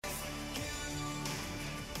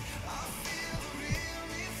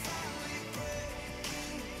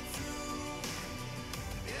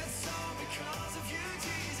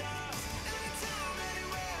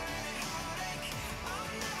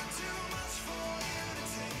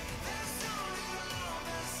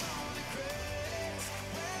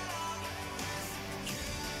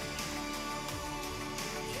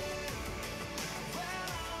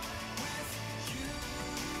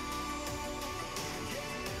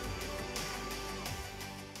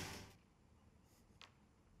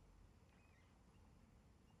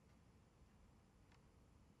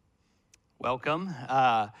Welcome.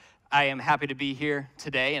 I am happy to be here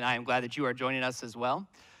today, and I am glad that you are joining us as well.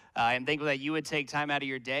 I am thankful that you would take time out of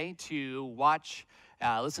your day to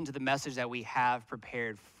listen to the message that we have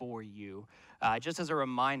prepared for you. Just as a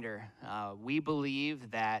reminder, we believe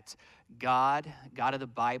that God of the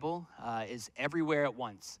Bible, is everywhere at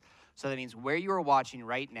once. So that means where you are watching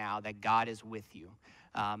right now, that God is with you.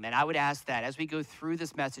 And I would ask that as we go through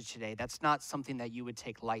this message today, that's not something that you would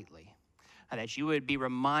take lightly. That you would be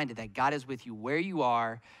reminded that God is with you where you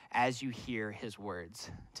are as you hear his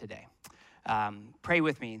words today. Pray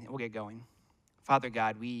with me, and we'll get going. Father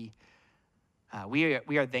God, we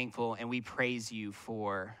are thankful and we praise you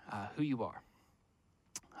for who you are.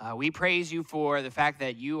 We praise you for the fact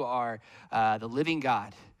that you are the living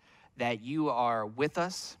God, that you are with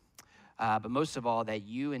us, but most of all, that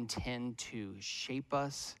you intend to shape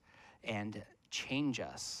us and change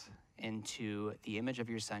us into the image of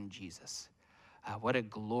your Son, Jesus. What a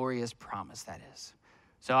glorious promise that is.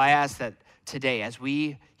 So I ask that today, as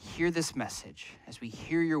we hear this message, as we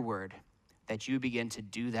hear your word, that you begin to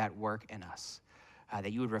do that work in us,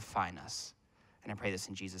 that you would refine us. And I pray this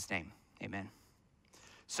in Jesus' name. Amen.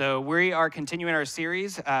 So we are continuing our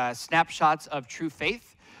series, Snapshots of True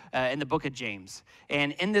Faith, in the book of James.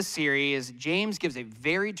 And in this series, James gives a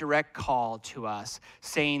very direct call to us,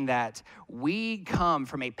 saying that we come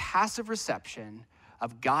from a passive reception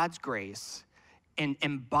of God's grace and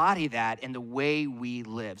embody that in the way we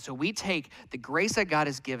live. So we take the grace that God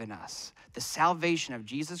has given us, the salvation of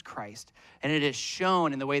Jesus Christ, and it is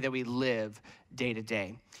shown in the way that we live day to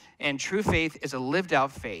day. And true faith is a lived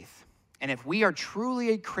out faith. And if we are truly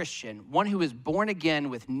a Christian, one who is born again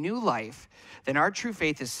with new life, then our true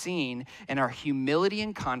faith is seen in our humility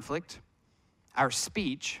in conflict, our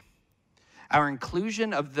speech, our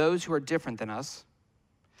inclusion of those who are different than us,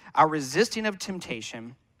 our resisting of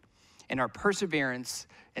temptation, and our perseverance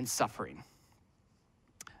in suffering.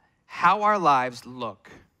 How our lives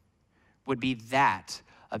look would be that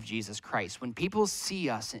of Jesus Christ. When people see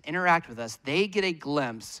us and interact with us, they get a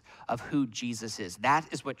glimpse of who Jesus is. That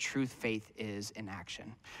is what true faith is in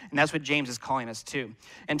action. And that's what James is calling us to.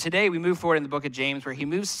 And today we move forward in the book of James, where he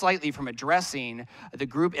moves slightly from addressing the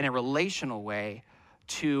group in a relational way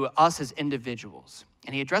to us as individuals.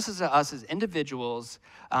 And he addresses us as individuals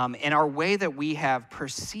in our way that we have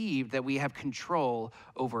perceived that we have control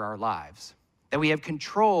over our lives, that we have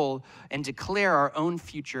control and declare our own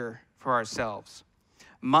future for ourselves.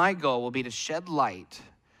 My goal will be to shed light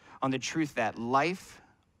on the truth that life,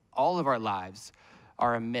 all of our lives,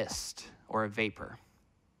 are a mist or a vapor.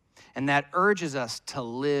 And that urges us to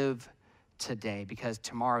live today because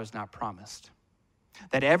tomorrow is not promised.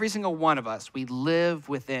 That every single one of us, we live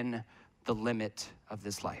within the limit of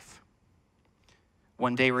this life.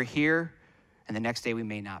 One day we're here, and the next day we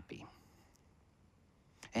may not be.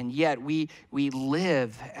 And yet we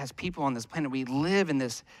live as people on this planet, we live in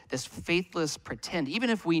this faithless pretend.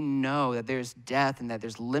 Even if we know that there's death and that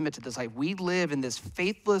there's limit to this life, we live in this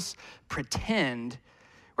faithless pretend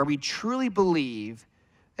where we truly believe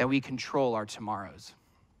that we control our tomorrows.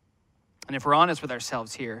 And if we're honest with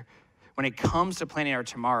ourselves here, when it comes to planning our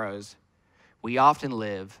tomorrows, we often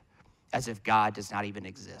live as if God does not even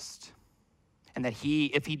exist. And that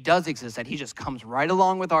if he does exist, that he just comes right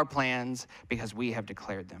along with our plans because we have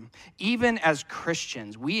declared them. Even as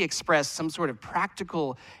Christians, we express some sort of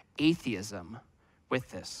practical atheism with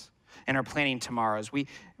this in our planning tomorrows. We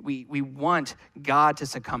want God to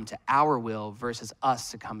succumb to our will versus us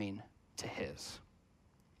succumbing to his.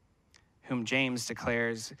 Whom James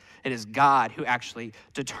declares it is God who actually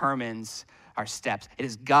determines our steps. It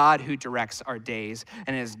is God who directs our days,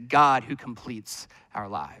 and it is God who completes our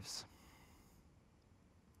lives.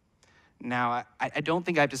 Now, I don't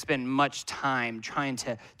think I have to spend much time trying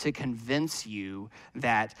to convince you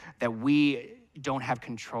that we don't have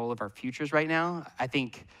control of our futures right now. I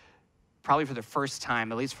think probably for the first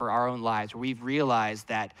time, at least for our own lives, where we've realized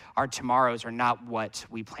that our tomorrows are not what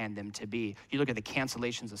we planned them to be. You look at the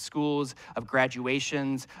cancellations of schools, of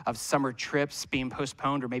graduations, of summer trips being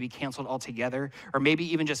postponed or maybe canceled altogether, or maybe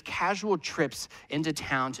even just casual trips into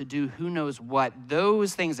town to do who knows what.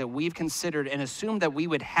 Those things that we've considered and assumed that we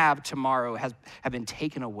would have tomorrow have been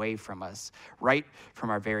taken away from us, right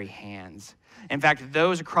from our very hands. In fact,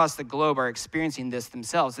 those across the globe are experiencing this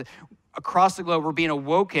themselves. Across the globe, we're being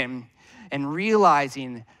awoken and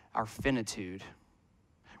realizing our finitude.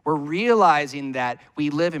 We're realizing that we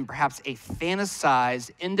live in perhaps a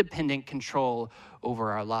fantasized, independent control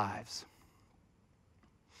over our lives.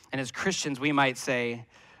 And as Christians, we might say,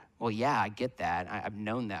 well, yeah, I get that. I've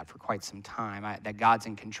known that for quite some time, that God's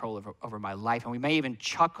in control over my life. And we may even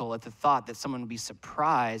chuckle at the thought that someone would be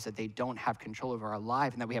surprised that they don't have control over our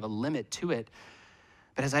life and that we have a limit to it.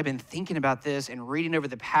 But as I've been thinking about this and reading over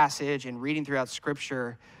the passage and reading throughout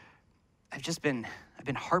Scripture, I've been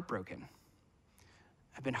heartbroken.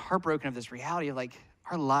 I've been heartbroken of this reality of like,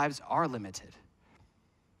 our lives are limited.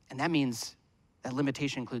 And that means that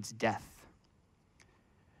limitation includes death.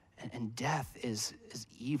 And death is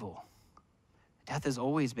evil. Death has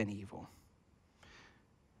always been evil.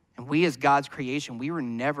 And we as God's creation, we were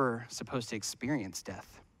never supposed to experience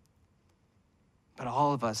death. But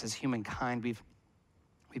all of us as humankind, we've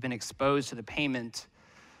been exposed to the payment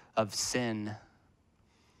of sin.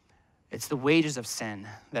 It's the wages of sin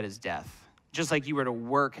that is death. Just like you were to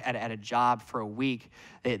work at a job for a week,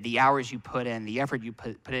 the hours you put in, the effort you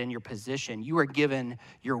put in, your position, you are given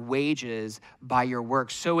your wages by your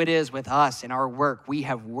work. So it is with us in our work. We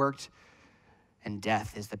have worked, and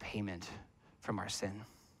death is the payment from our sin.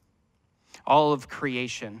 All of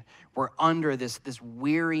creation, we're under this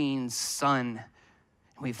wearying sun,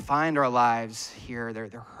 and we find our lives here. They're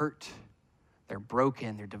hurt, they're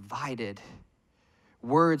broken, they're divided.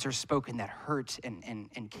 Words are spoken that hurt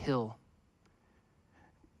and kill.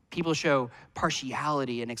 People show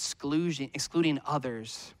partiality and excluding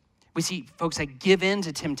others. We see folks that give in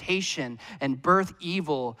to temptation and birth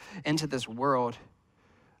evil into this world.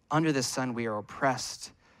 Under the sun, we are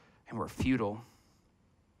oppressed and we're futile.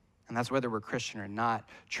 And that's whether we're Christian or not.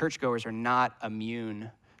 Churchgoers are not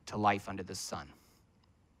immune to life under the sun.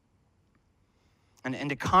 And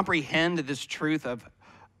to comprehend this truth of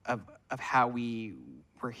how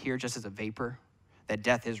we're here just as a vapor, that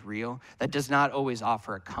death is real, that does not always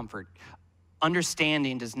offer a comfort.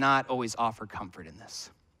 Understanding does not always offer comfort in this.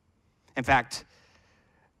 In fact,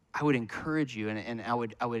 I would encourage you, and I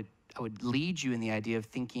would lead you in the idea of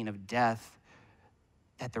thinking of death,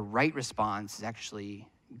 that the right response is actually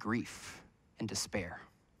grief and despair.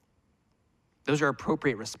 Those are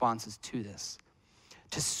appropriate responses to this.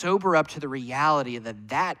 To sober up to the reality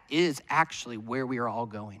that is actually where we are all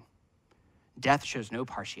going. Death shows no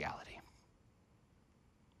partiality.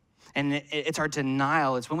 And it's our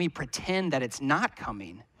denial. It's when we pretend that it's not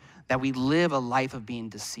coming that we live a life of being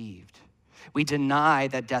deceived. We deny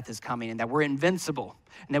that death is coming and that we're invincible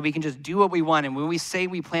and that we can just do what we want. And when we say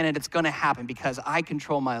we plan it, it's going to happen because I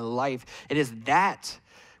control my life. It is that,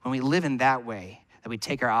 when we live in that way, that we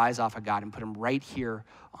take our eyes off of God and put them right here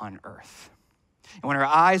on earth. And when our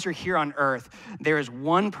eyes are here on earth, there is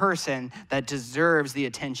one person that deserves the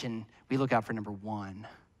attention. We look out for number one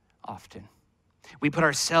often. We put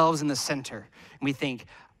ourselves in the center, and we think,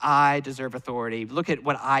 I deserve authority. Look at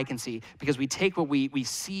what I can see, because we take what we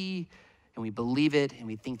see, and we believe it, and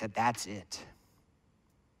we think that that's it.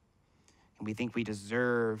 And we think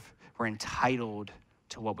we're entitled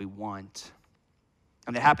to what we want.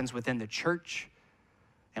 And that happens within the church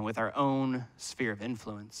and with our own sphere of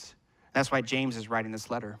influence. That's why James is writing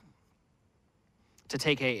this letter. To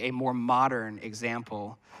take a more modern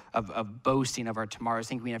example of boasting of our tomorrows,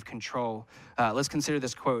 thinking we have control, let's consider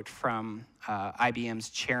this quote from IBM's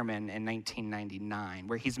chairman in 1999,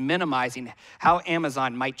 where he's minimizing how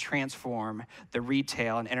Amazon might transform the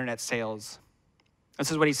retail and internet sales. This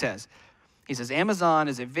is what he says. He says, Amazon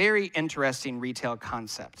is a very interesting retail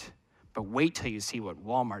concept, but wait till you see what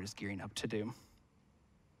Walmart is gearing up to do.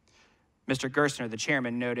 Mr. Gerstner, the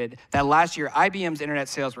chairman, noted that last year, IBM's internet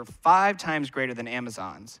sales were 5 times greater than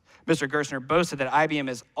Amazon's. Mr. Gerstner boasted that IBM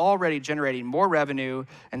is already generating more revenue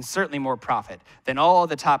and certainly more profit than all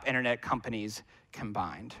the top internet companies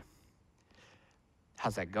combined.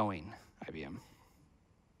 How's that going, IBM?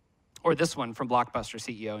 Or this one from Blockbuster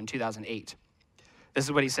CEO in 2008. This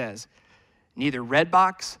is what he says. Neither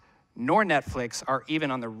Redbox nor Netflix are even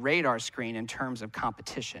on the radar screen in terms of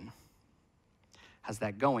competition. How's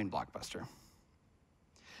that going, Blockbuster?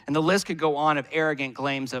 And the list could go on of arrogant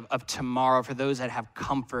claims of tomorrow for those that have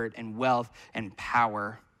comfort and wealth and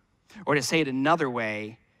power. Or to say it another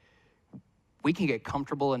way, we can get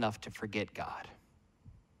comfortable enough to forget God.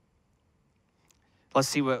 Let's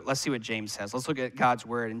see what James says. Let's look at God's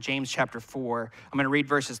word in James chapter 4. I'm going to read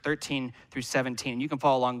verses 13 through 17. You can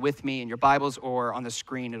follow along with me in your Bibles or on the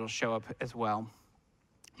screen. It'll show up as well.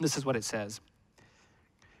 This is what it says.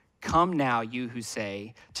 Come now, you who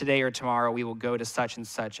say, today or tomorrow we will go to such and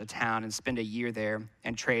such a town and spend a year there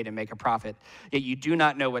and trade and make a profit. Yet you do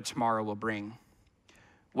not know what tomorrow will bring.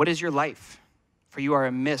 What is your life? For you are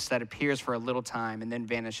a mist that appears for a little time and then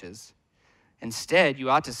vanishes. Instead,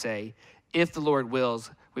 you ought to say, if the Lord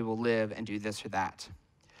wills, we will live and do this or that.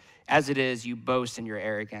 As it is, you boast in your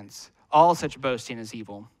arrogance. All such boasting is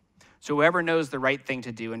evil. So whoever knows the right thing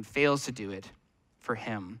to do and fails to do it, for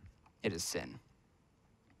him it is sin.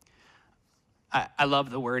 I love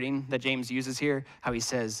the wording that James uses here, how he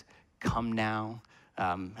says, come now.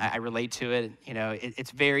 I relate to it. You know,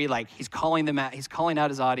 it's very like he's calling them out, he's calling out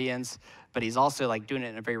his audience, but he's also like doing it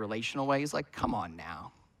in a very relational way. He's like, come on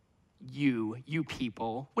now. You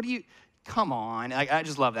people, come on. I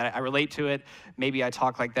just love that. I relate to it. Maybe I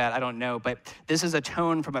talk like that. I don't know. But this is a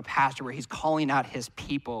tone from a pastor where he's calling out his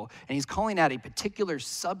people, and he's calling out a particular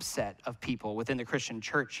subset of people within the Christian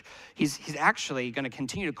church. He's actually going to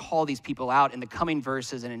continue to call these people out in the coming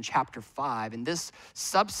verses and in chapter 5. And this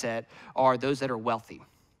subset are those that are wealthy.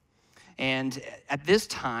 And at this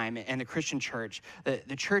time in the Christian church,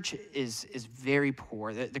 the church is very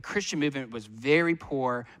poor. The Christian movement was very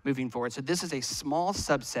poor moving forward. So this is a small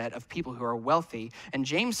subset of people who are wealthy. And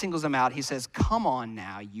James singles them out. He says, come on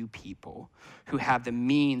now, you people who have the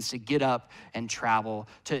means to get up and travel,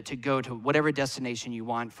 to go to whatever destination you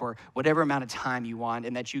want for whatever amount of time you want,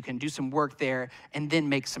 and that you can do some work there and then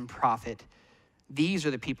make some profit. These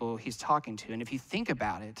are the people he's talking to. And if you think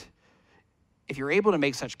about it, if you're able to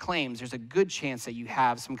make such claims, there's a good chance that you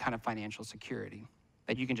have some kind of financial security,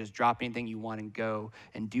 that you can just drop anything you want and go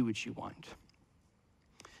and do what you want.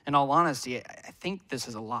 In all honesty, I think this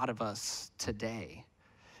is a lot of us today.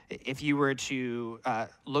 If you were to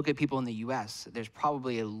look at people in the U.S., there's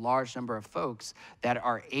probably a large number of folks that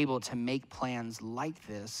are able to make plans like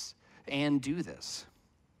this and do this.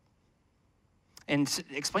 And to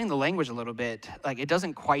explain the language a little bit, like it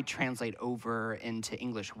doesn't quite translate over into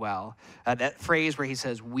English well. That phrase where he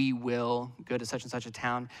says, we will go to such and such a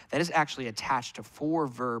town, that is actually attached to 4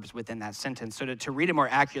 verbs within that sentence. So to read it more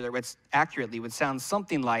accurately would sound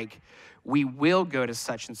something like, we will go to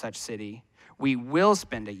such and such city, we will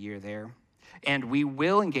spend a year there, and we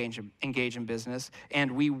will engage in business,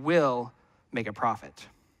 and we will make a profit.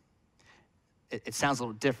 It sounds a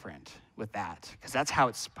little different with that, because that's how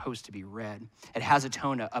it's supposed to be read. It has a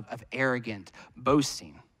tone of arrogant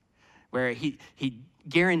boasting, where he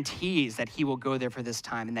guarantees that he will go there for this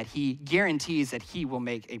time and that he guarantees that he will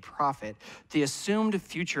make a profit. The assumed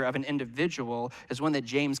future of an individual is one that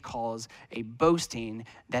James calls a boasting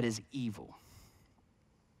that is evil.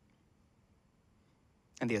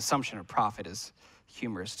 And the assumption of profit is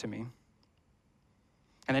humorous to me.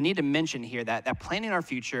 And I need to mention here that planning our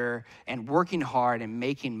future and working hard and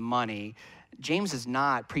making money, James is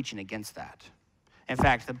not preaching against that. In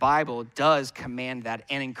fact, the Bible does command that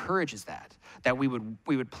and encourages that we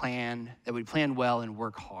would plan well and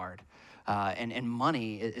work hard. And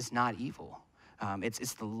money is not evil.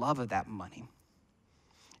 It's the love of that money.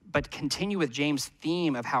 But continue with James'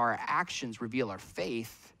 theme of how our actions reveal our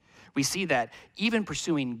faith. We see that even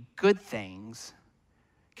pursuing good things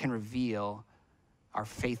can reveal our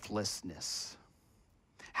faithlessness.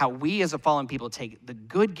 How we as a fallen people take the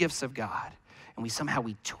good gifts of God and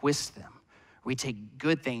we twist them. We take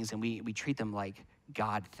good things and we treat them like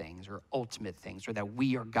God things or ultimate things, or that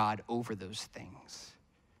we are God over those things.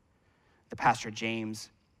 The Pastor James,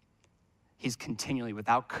 he's continually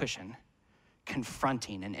without cushion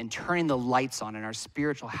confronting and turning the lights on in our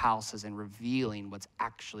spiritual houses and revealing what's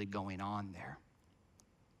actually going on there.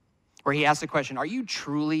 Where he asks the question, are you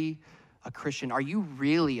truly a Christian? Are you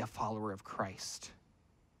really a follower of Christ?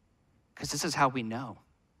 Because this is how we know.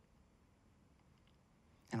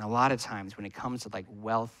 And a lot of times when it comes to like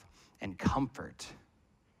wealth and comfort,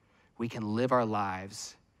 we can live our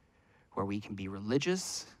lives where we can be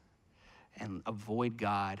religious and avoid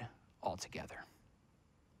God altogether.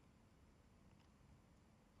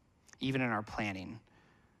 Even in our planning,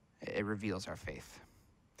 it reveals our faith.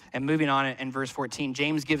 And moving on in verse 14,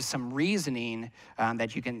 James gives some reasoning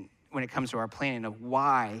that you can, when it comes to our planning, of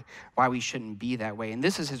why we shouldn't be that way. And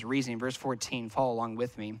this is his reasoning. Verse 14, follow along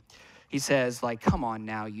with me. He says, like, come on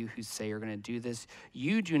now, you who say you're going to do this.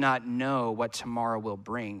 You do not know what tomorrow will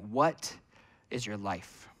bring. What is your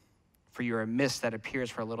life? For you are a mist that appears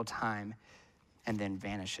for a little time and then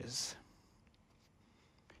vanishes.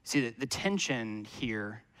 See, the tension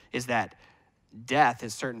here is that death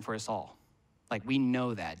is certain for us all. Like, we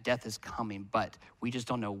know that death is coming, but we just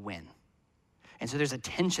don't know when. And so there's a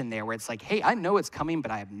tension there where it's like, hey, I know it's coming,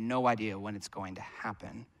 but I have no idea when it's going to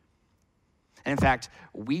happen. And in fact,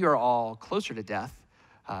 we are all closer to death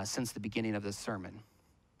since the beginning of this sermon,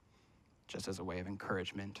 just as a way of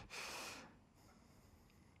encouragement.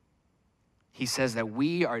 He says that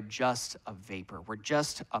we are just a vapor. We're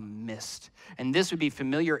just a mist. And this would be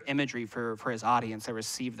familiar imagery for his audience that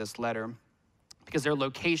received this letter, because their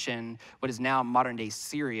location, what is now modern-day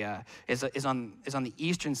Syria, is on the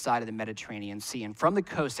eastern side of the Mediterranean Sea. And from the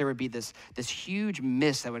coast, there would be this huge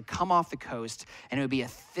mist that would come off the coast, and it would be a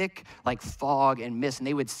thick, like fog and mist, and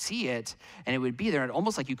they would see it, and it would be there, and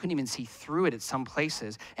almost like you couldn't even see through it at some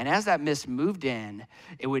places. And as that mist moved in,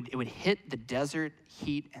 it would hit the desert,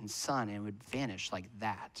 heat, and sun, and it would vanish like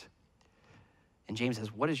that. And James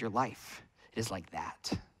says, what is your life? It is like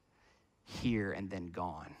that, here and then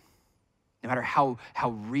gone. No matter how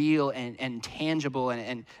real and tangible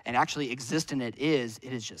and actually existent it is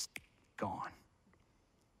just gone.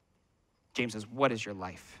 James says, what is your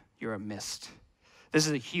life? You're a mist. This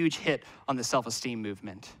is a huge hit on the self-esteem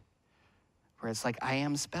movement, where it's like, I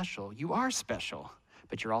am special. You are special,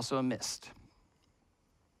 but you're also a mist.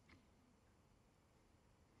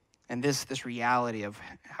 And this reality of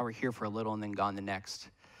how we're here for a little and then gone the next,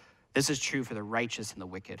 this is true for the righteous and the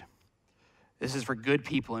wicked. This is for good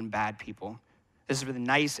people and bad people. This is for the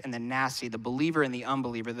nice and the nasty, the believer and the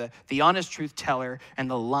unbeliever, the honest truth teller and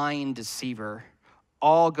the lying deceiver,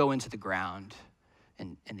 all go into the ground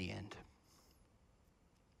in the end.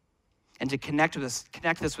 And to connect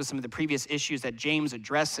this with some of the previous issues that James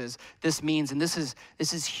addresses, this means, and this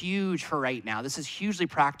is huge for right now, this is hugely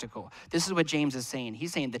practical. This is what James is saying.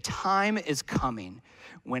 He's saying the time is coming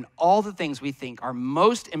when all the things we think are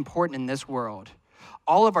most important in this world,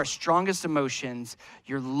 all of our strongest emotions,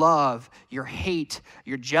 your love, your hate,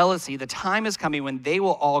 your jealousy, the time is coming when they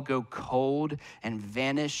will all go cold and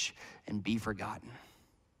vanish and be forgotten.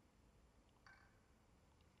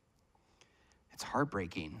 It's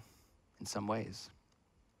heartbreaking in some ways.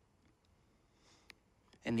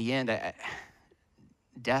 In the end,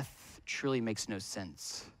 death truly makes no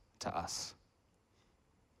sense to us.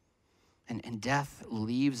 And death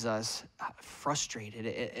leaves us frustrated.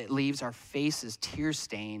 It leaves our faces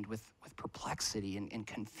tear-stained with perplexity and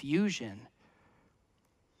confusion.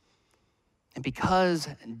 And because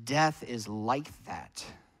death is like that,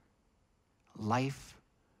 life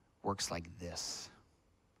works like this.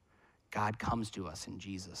 God comes to us in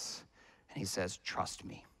Jesus, and he says, trust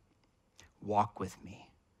me, walk with me,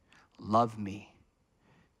 love me.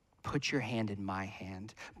 Put your hand in my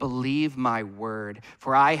hand. Believe my word,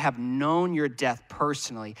 for I have known your death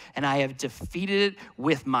personally, and I have defeated it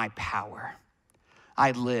with my power.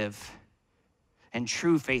 I live, and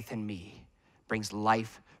true faith in me brings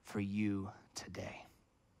life for you today.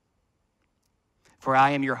 For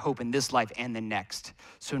I am your hope in this life and the next.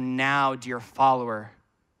 So now, dear follower,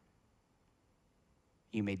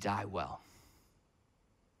 you may die well.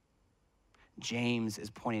 James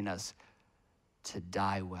is pointing us to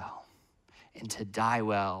die well. And to die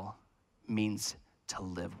well means to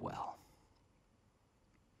live well.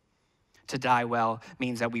 To die well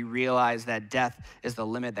means that we realize that death is the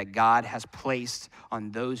limit that God has placed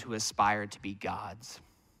on those who aspire to be gods.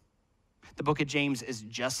 The book of James is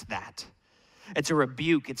just that. It's a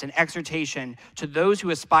rebuke, it's an exhortation to those who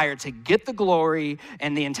aspire to get the glory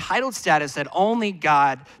and the entitled status that only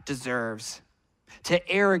God deserves,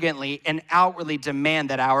 to arrogantly and outwardly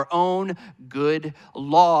demand that our own good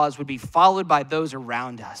laws would be followed by those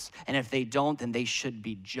around us. And if they don't, then they should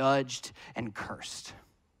be judged and cursed.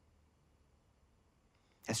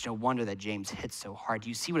 It's no wonder that James hits so hard.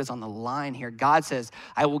 You see what is on the line here? God says,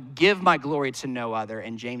 I will give my glory to no other.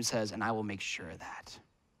 And James says, and I will make sure of that.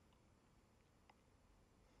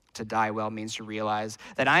 To die well means to realize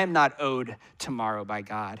that I am not owed tomorrow by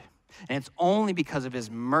God. And it's only because of his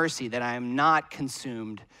mercy that I am not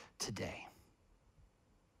consumed today.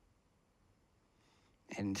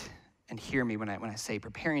 And hear me when I say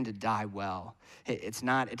preparing to die well. It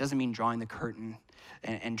doesn't mean drawing the curtain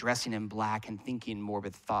and dressing in black and thinking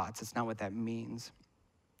morbid thoughts. It's not what that means.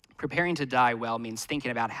 Preparing to die well means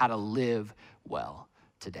thinking about how to live well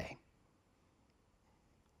today.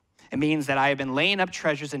 It means that I have been laying up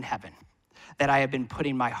treasures in heaven, that I have been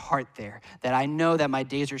putting my heart there, that I know that my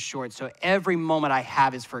days are short, so every moment I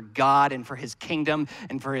have is for God and for his kingdom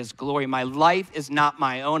and for his glory. My life is not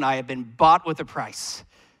my own. I have been bought with a price,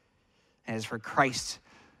 and it is for Christ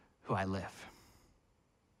who I live.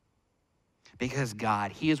 Because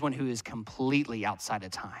God, he is one who is completely outside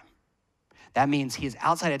of time. That means he is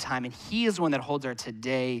outside of time, and he is the one that holds our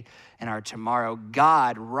today and our tomorrow.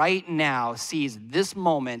 God right now sees this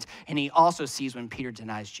moment, and he also sees when Peter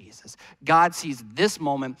denies Jesus. God sees this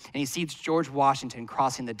moment, and he sees George Washington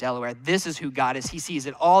crossing the Delaware. This is who God is. He sees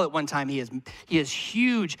it all at one time. He is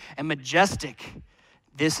huge and majestic.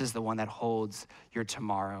 This is the one that holds your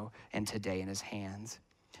tomorrow and today in his hands.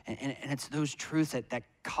 And it's those truths that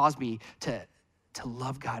cause me to to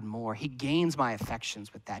love God more. He gains my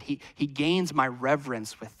affections with that. He gains my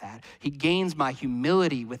reverence with that. He gains my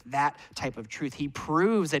humility with that type of truth. He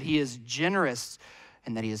proves that he is generous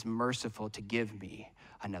and that he is merciful to give me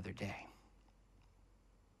another day.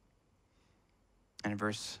 And in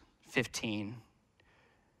verse 15,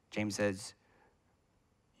 James says,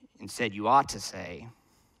 instead, you ought to say,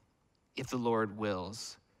 if the Lord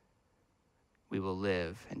wills, we will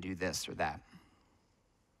live and do this or that.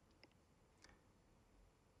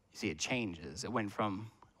 You see, it changes. It went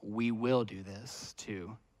from we will do this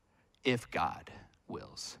to if God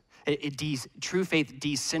wills. True faith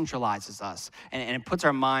decentralizes us and it puts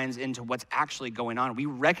our minds into what's actually going on. We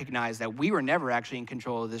recognize that we were never actually in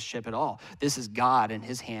control of this ship at all. This is God and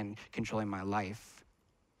his hand controlling my life.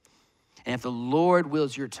 And if the Lord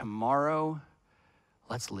wills your tomorrow,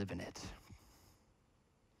 let's live in it.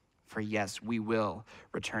 For yes, we will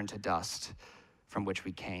return to dust from which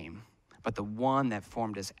we came. But the one that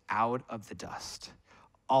formed us out of the dust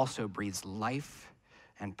also breathes life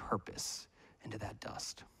and purpose into that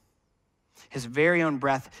dust. His very own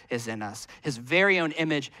breath is in us. His very own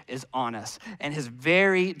image is on us. And his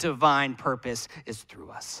very divine purpose is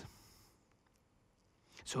through us.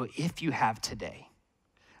 So if you have today,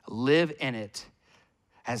 live in it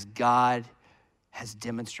as God has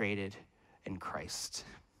demonstrated in Christ.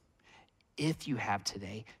 If you have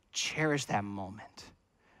today, cherish that moment,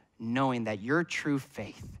 knowing that your true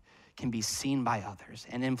faith can be seen by others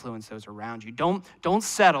and influence those around you. Don't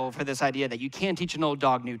settle for this idea that you can't teach an old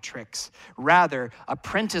dog new tricks. Rather,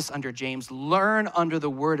 apprentice under James, learn under the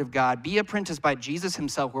word of God. Be apprenticed by Jesus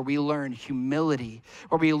himself, where we learn humility,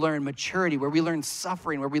 where we learn maturity, where we learn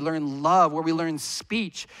suffering, where we learn love, where we learn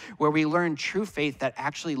speech, where we learn true faith that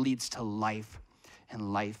actually leads to life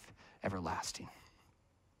and life everlasting.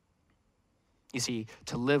 You see,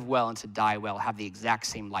 to live well and to die well have the exact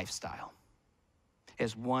same lifestyle. It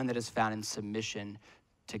is one that is found in submission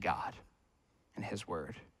to God and his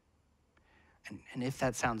word. And if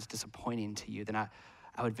that sounds disappointing to you, then I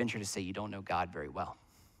would venture to say you don't know God very well.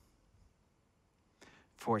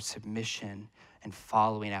 For submission and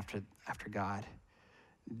following after God,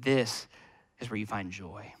 this is where you find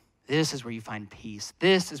joy. This is where you find peace.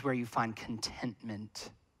 This is where you find contentment.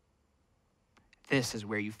 This is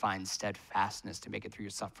where you find steadfastness to make it through your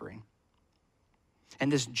suffering.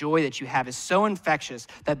 And this joy that you have is so infectious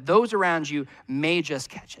that those around you may just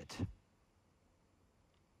catch it.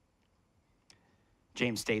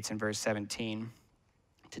 James states in verse 17,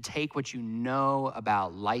 to take what you know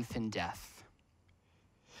about life and death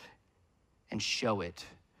and show it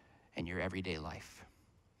in your everyday life.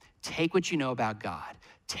 Take what you know about God.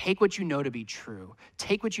 Take what you know to be true.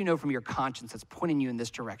 Take what you know from your conscience that's pointing you in this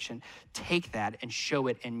direction. Take that and show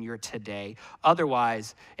it in your today.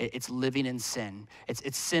 Otherwise, it's living in sin.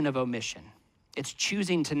 It's sin of omission. It's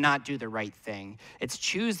choosing to not do the right thing. It's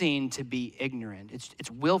choosing to be ignorant.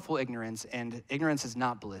 It's willful ignorance, and ignorance is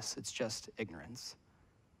not bliss. It's just ignorance.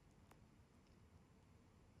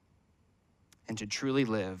 And to truly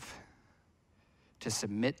live, to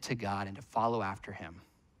submit to God and to follow after him.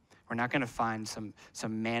 We're not going to find some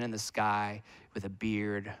man in the sky with a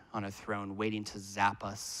beard on a throne waiting to zap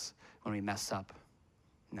us when we mess up.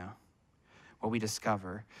 No. What we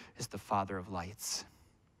discover is the Father of lights,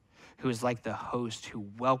 who is like the host who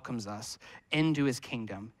welcomes us into his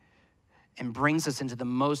kingdom and brings us into the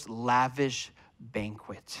most lavish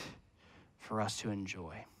banquet for us to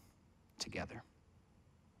enjoy together.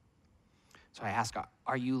 So I ask,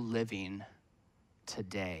 are you living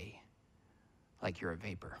today like you're a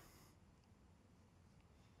vapor?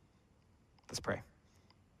 Let's pray.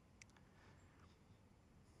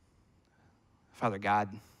 Father God,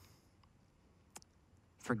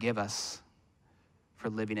 forgive us for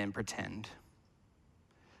living in pretend.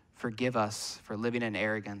 Forgive us for living in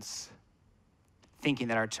arrogance, thinking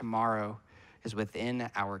that our tomorrow is within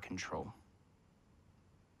our control.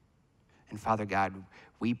 And Father God,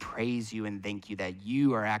 we praise you and thank you that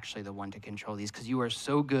you are actually the one to control these, because you are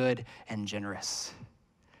so good and generous.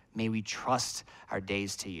 May we trust our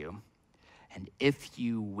days to you. And if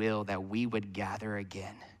you will that we would gather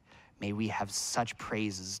again, may we have such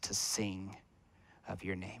praises to sing of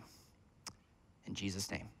your name. In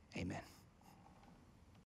Jesus' name, amen.